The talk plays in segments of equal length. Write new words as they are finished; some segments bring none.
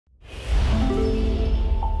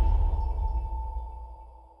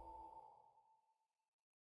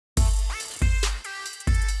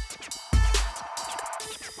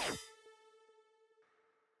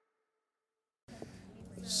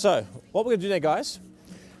So what we're going to do now, guys,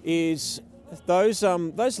 is those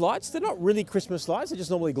lights, they're not really Christmas lights, they're just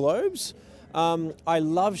normally globes. I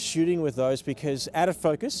love shooting with those because out of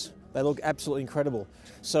focus, they look absolutely incredible.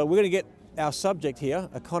 So we're going to get our subject here,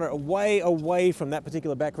 kind of away from that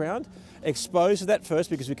particular background, expose to that first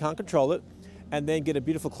because we can't control it, and then get a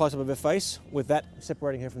beautiful close-up of her face with that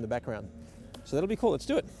separating her from the background. So that'll be cool, let's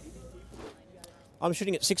do it. I'm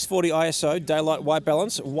shooting at 640 ISO, daylight white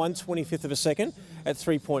balance, 1/25th of a second at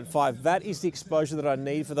 3.5. That is the exposure that I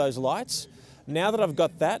need for those lights. Now that I've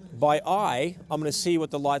got that, by eye, I'm going to see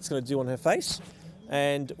what the light's going to do on her face,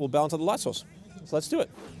 and we'll balance out the light source. So let's do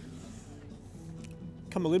it.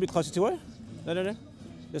 Come a little bit closer to her. No.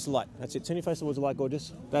 Just the light. That's it. Turn your face towards the light,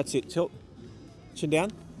 gorgeous. That's it. Tilt. Chin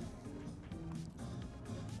down.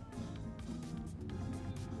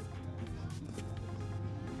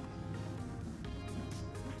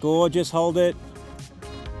 Gorgeous, hold it.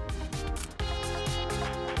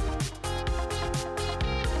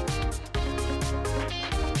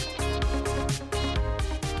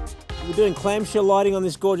 We're doing clamshell lighting on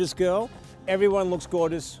this gorgeous girl. Everyone looks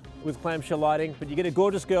gorgeous with clamshell lighting, but you get a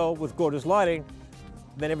gorgeous girl with gorgeous lighting,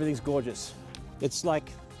 then everything's gorgeous. It's like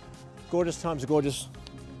gorgeous times gorgeous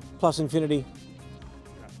plus infinity.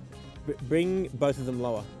 Bring both of them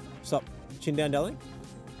lower. Stop. Chin down, darling.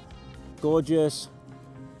 Gorgeous.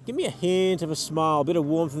 Give me a hint of a smile, a bit of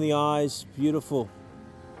warmth in the eyes. Beautiful.